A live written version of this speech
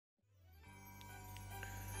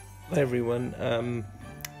Hi everyone,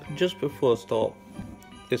 just before I start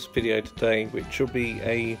this video today, which will be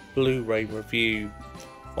a Blu-ray review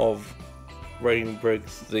of Ray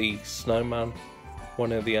Briggs' The Snowman,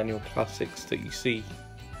 one of the annual classics that you see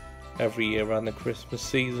every year around the Christmas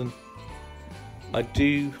season. I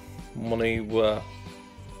do want to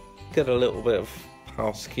get a little bit of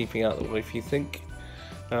housekeeping out of the way if you think.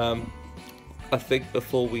 I think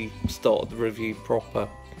before we start the review proper,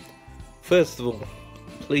 first of all,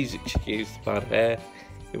 please excuse the bad hair.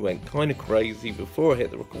 It went kind of crazy before I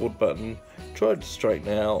hit the record button. Tried to straighten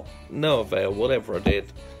it out, no avail, whatever I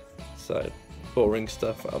did. So, boring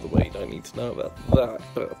stuff out of the way, you don't need to know about that,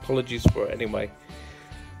 but apologies for it anyway.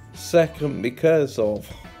 Second, because of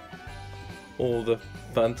all the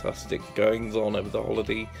fantastic goings on over the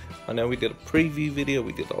holiday, I know we did a preview video,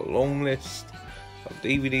 we did a long list of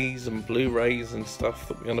DVDs and Blu-rays and stuff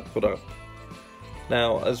that we're going to put up.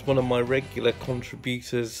 Now, as one of my regular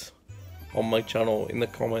contributors on my channel in the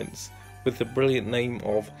comments with the brilliant name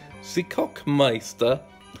of Cockmeister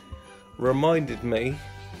reminded me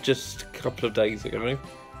just a couple of days ago,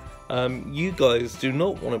 you guys do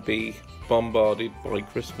not want to be bombarded by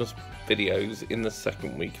Christmas videos in the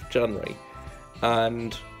second week of January,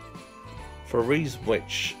 and for reasons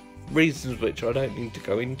which I don't need to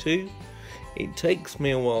go into, it takes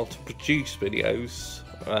me a while to produce videos.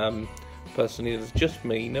 Personally, there's just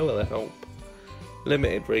me, no other help,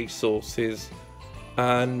 limited resources,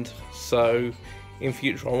 and so in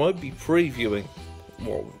future I won't be previewing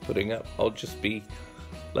what we're putting up. I'll just be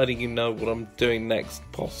letting you know what I'm doing next,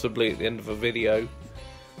 possibly at the end of a video,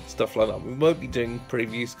 stuff like that. We won't be doing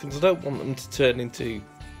previews because I don't want them to turn into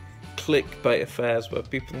clickbait affairs where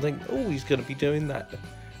people think, oh, he's going to be doing that,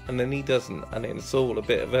 and then he doesn't, and it's all a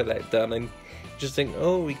bit of a letdown, and you just think,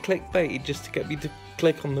 oh, he clickbaited just to get me to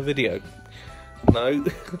click on the video. No,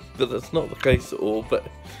 but that's not the case at all. But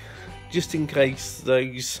just in case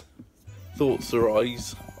those thoughts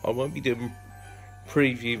arise, I won't be doing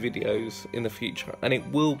preview videos in the future, and it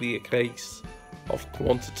will be a case of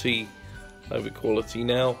quantity over quality.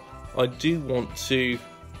 Now, I do want to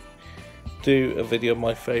do a video of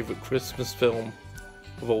my favourite Christmas film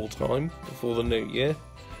of all time before the new year.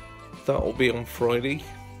 That will be on Friday.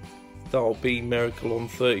 That will be Miracle on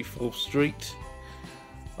 34th Street.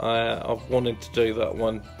 I've wanted to do that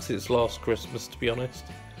one since last Christmas, to be honest.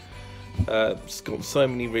 It's got so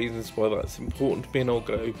many reasons why that's important to me, and I'll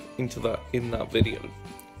go into that in that video.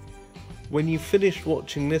 When you finish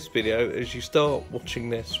watching this video, as you start watching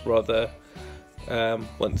this rather,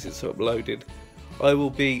 once it's uploaded, I will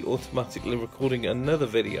be automatically recording another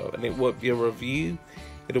video, and it won't be a review,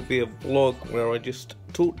 it'll be a vlog where I just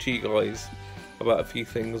talk to you guys about a few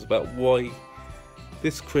things, about why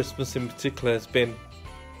this Christmas in particular has been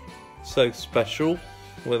so special,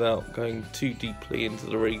 without going too deeply into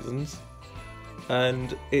the reasons.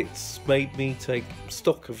 And it's made me take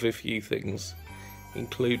stock of a few things,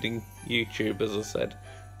 including YouTube, as I said,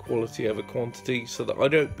 quality over quantity, so that I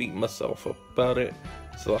don't beat myself up about it,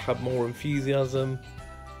 so I have more enthusiasm,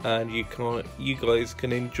 and you guys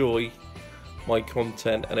can enjoy my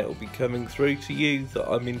content, and it will be coming through to you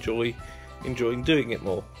that I'm enjoying doing it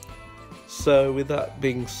more. So with that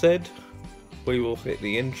being said, we will hit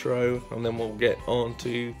the intro and then we'll get on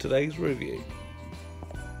to today's review.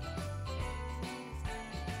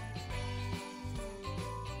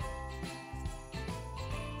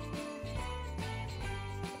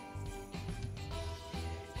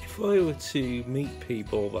 If I were to meet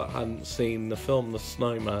people that hadn't seen the film The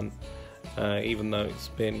Snowman, even though it's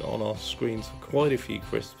been on our screens for quite a few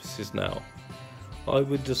Christmases now, I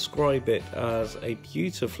would describe it as a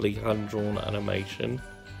beautifully hand-drawn animation,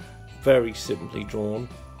 very simply drawn,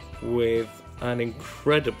 with an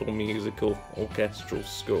incredible musical orchestral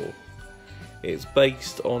score. It's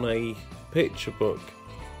based on a picture book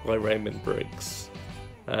by Raymond Briggs.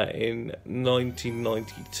 In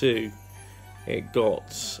 1992 it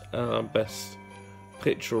got Best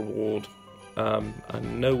Picture Award,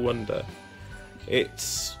 and no wonder.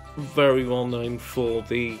 It's very well known for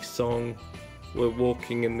the song We're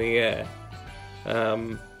Walking in the Air,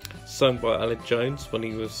 sung by Alan Jones when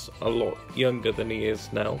he was a lot younger than he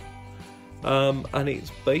is now, and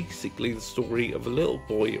it's basically the story of a little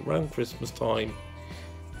boy around Christmas time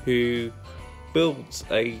who builds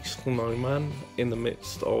a snowman in the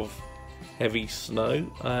midst of heavy snow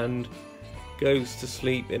and goes to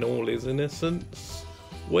sleep in all his innocence,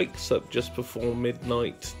 wakes up just before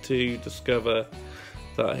midnight to discover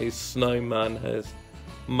that his snowman has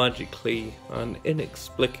magically and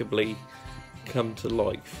inexplicably come to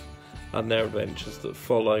life, and their adventures that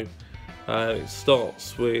follow. It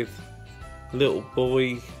starts with a little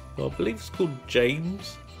boy, I believe it's called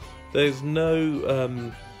James, There's no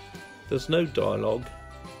dialogue.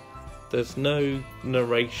 There's no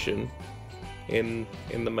narration in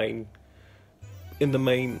the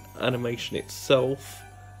main animation itself,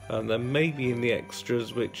 and then maybe in the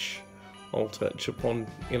extras, which I'll touch upon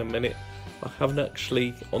in a minute. I haven't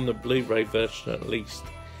actually, on the Blu-ray version at least,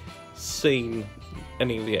 seen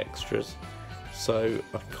any of the extras, so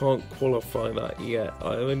I can't qualify that yet.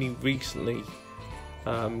 I only recently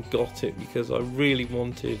got it because I really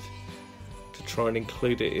wanted to try and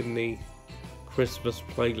include it in the Christmas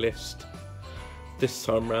playlist this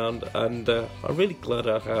time round, and I'm really glad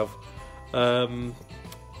I have.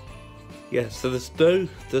 Yeah, so there's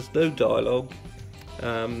no dialogue.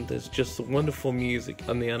 There's just the wonderful music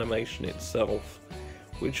and the animation itself,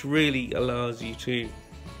 which really allows you to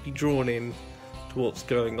be drawn in to what's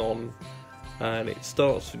going on. And it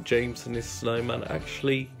starts with James and his snowman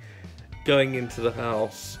actually going into the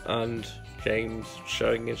house, and James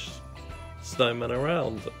showing his snowman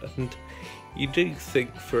around, and you do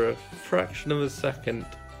think for a fraction of a second,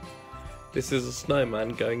 this is a snowman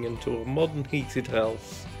going into a modern heated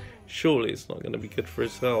house. Surely it's not going to be good for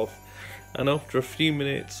his health. And after a few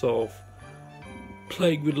minutes of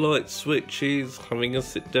playing with light switches, having a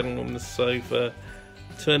sit down on the sofa,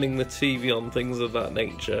 turning the TV on, things of that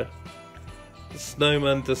nature, the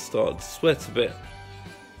snowman does start to sweat a bit.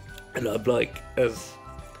 And I'm like, as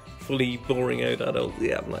fully boring out adult,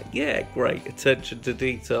 I'm like, yeah, great, attention to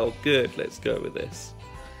detail, good, let's go with this.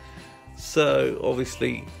 So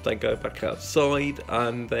obviously they go back outside,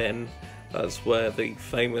 and then that's where the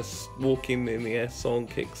famous Walking in the Air song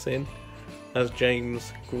kicks in, as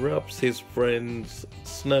James grabs his friend's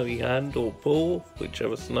snowy hand or paw,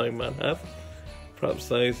 whichever snowman have. Perhaps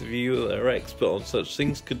those of you that are expert on such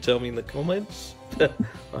things could tell me in the comments.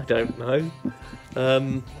 I don't know.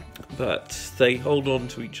 But they hold on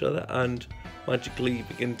to each other and magically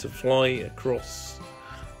begin to fly across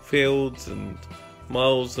fields and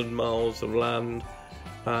miles of land,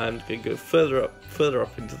 and can go further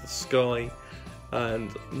up into the sky.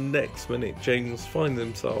 And next minute James finds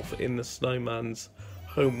himself in the snowman's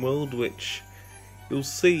home world, which you'll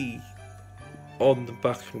see on the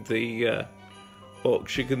back of the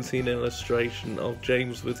box. You can see an illustration of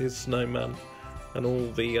James with his snowman and all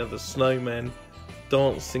the other snowmen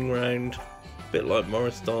dancing around, a bit like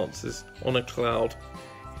Morris dances on a cloud.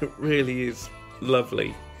 It really is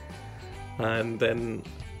lovely. And then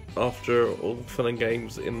after all the fun and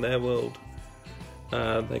games in their world,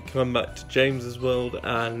 they come back to James's world,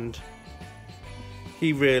 and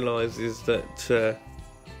he realises that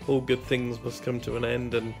all good things must come to an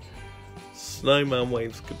end, and Snowman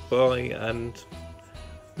waves goodbye and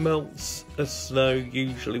melts as snow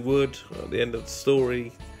usually would at the end of the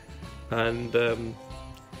story. And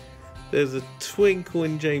there's a twinkle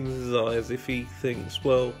in James's eye as if he thinks,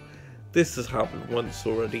 well, this has happened once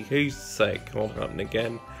already, who's to say it can't happen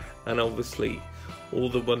again? And obviously all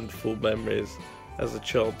the wonderful memories as a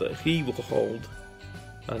child that he will hold,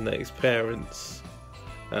 and that his parents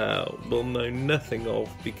will know nothing of,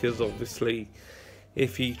 because obviously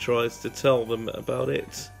if he tries to tell them about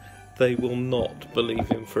it, they will not believe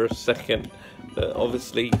him for a second. But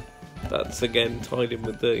obviously that's again tied in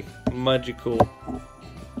with the magical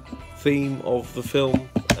theme of the film,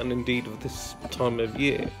 and indeed of this time of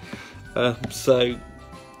year. So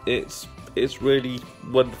it's really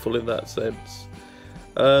wonderful in that sense.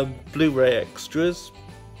 Blu-ray extras,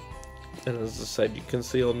 and as I said, you can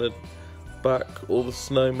see on the back all the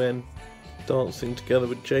snowmen dancing together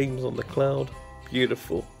with James on the cloud.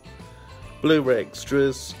 Beautiful. Blu-ray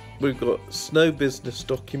extras, we've got Snow Business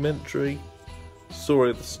documentary, Story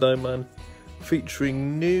of the Snowman,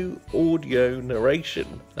 featuring new audio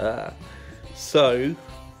narration. So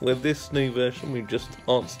with this new version, we've just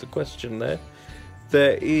answered the question there.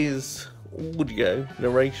 There is audio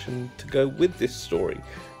narration to go with this story.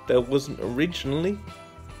 There wasn't originally,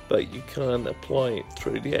 but you can apply it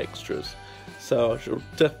through the extras. So I shall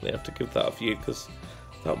definitely have to give that a view, because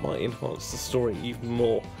that might enhance the story even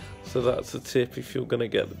more. So that's a tip if you're going to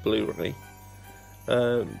get the Blu-ray.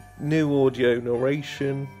 New audio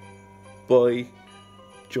narration by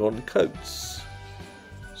John Coates.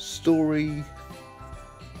 Storyboards,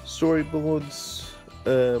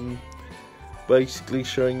 basically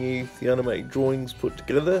showing you the animated drawings put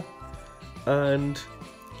together, and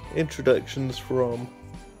introductions from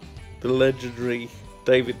the legendary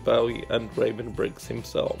David Bowie and Raymond Briggs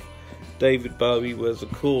himself. David Bowie was,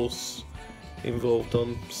 of course, involved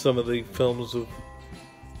on some of the films of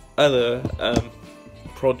other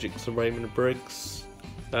projects of Raymond Briggs.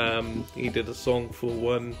 He did a song for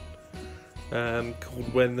one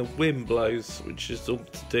called When the Wind Blows, which is all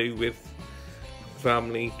to do with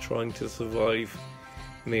family trying to survive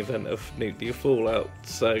in the event of nuclear fallout.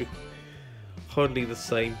 So hardly the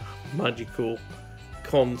same magical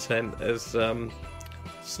content as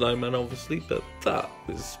Snowman, obviously, but that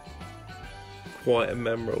was quite a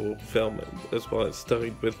memorable film. That's why it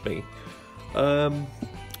stayed with me.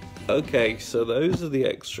 Okay, so those are the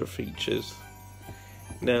extra features.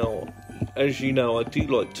 Now, as you know, I do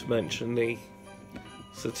like to mention the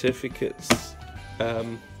certificates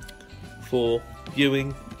for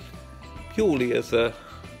viewing, purely as a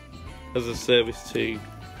service to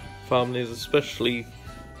families, especially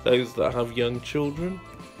those that have young children.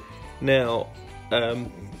 Now,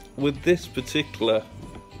 with this particular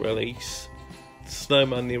release,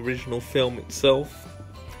 Snowman, the original film itself,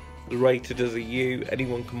 rated as a U.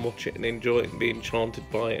 Anyone can watch it and enjoy it and be enchanted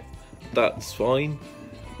by it. That's fine.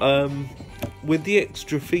 With the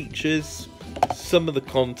extra features, some of the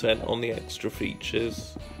content on the extra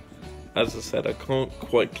features, as I said, I can't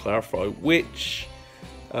quite clarify which.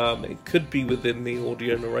 It could be within the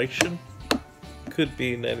audio narration, could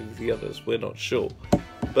be in any of the others, we're not sure.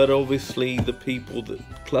 But obviously the people that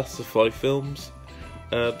classify films,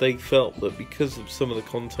 they felt that because of some of the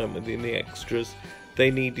content within the extras, they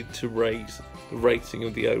needed to raise the rating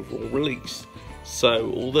of the overall release.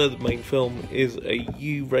 So although the main film is a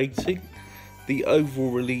U rating, the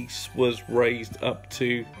overall release was raised up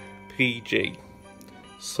to PG.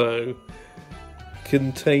 So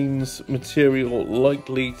contains material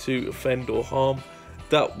likely to offend or harm.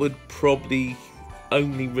 That would probably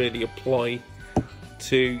only really apply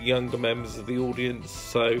to younger members of the audience,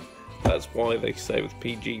 so that's why they say with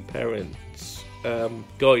PG parents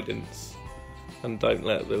guidance, and don't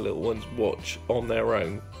let the little ones watch on their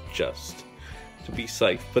own, just to be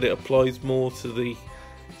safe. But it applies more to the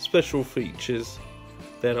special features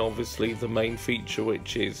than obviously the main feature,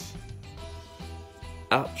 which is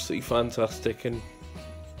absolutely fantastic and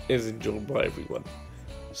is enjoyed by everyone.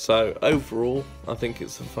 So overall, I think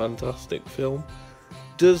it's a fantastic film.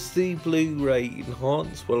 Does the Blu-ray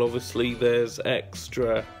enhance? Well, obviously there's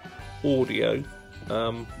extra audio,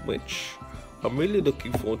 which I'm really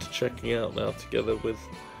looking forward to checking out now together with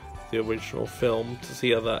the original film to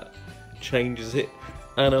see how that changes it.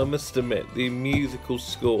 And I must admit, the musical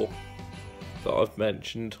score that I've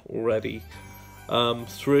mentioned already,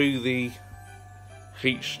 through the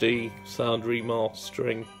HD sound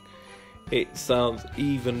remastering, it sounds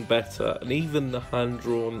even better, and even the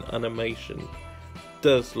hand-drawn animation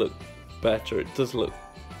does look better. It does look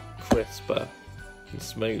crisper and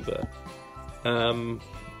smoother,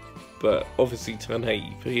 but obviously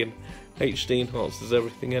 1080p and HD enhances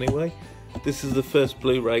everything anyway. This is the first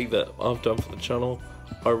Blu-ray that I've done for the channel.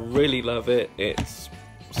 I really love it. It's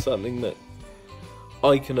something that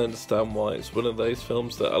I can understand why it's one of those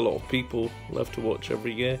films that a lot of people love to watch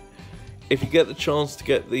every year. If you get the chance to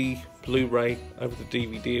get the Blu-ray over the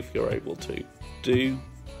DVD, if you're able to, do.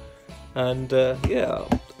 And yeah,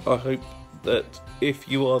 I hope that if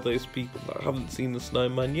you are those people that haven't seen The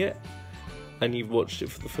Snowman yet, and you've watched it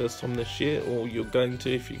for the first time this year, or you're going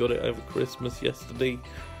to if you got it over Christmas yesterday,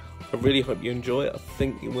 I really hope you enjoy it. I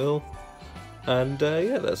think you will. And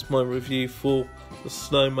yeah, that's my review for The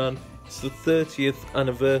Snowman. It's the 30th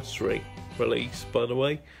anniversary release, by the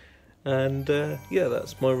way. And yeah,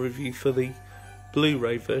 that's my review for the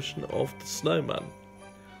Blu-ray version of The Snowman.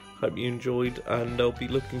 Hope you enjoyed, and I'll be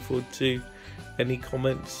looking forward to any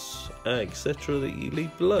comments, etc. that you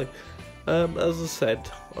leave below. As I said,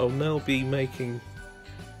 I'll now be making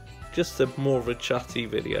just a more of a chatty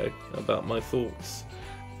video about my thoughts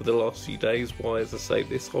for the last few days. Why, as I say,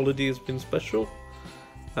 this holiday has been special,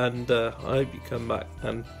 and I hope you come back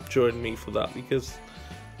and join me for that, because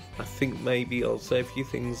I think maybe I'll say a few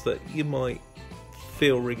things that you might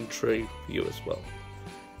feel ring true for you as well.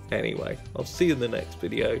 Anyway, I'll see you in the next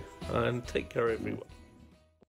video, and take care everyone.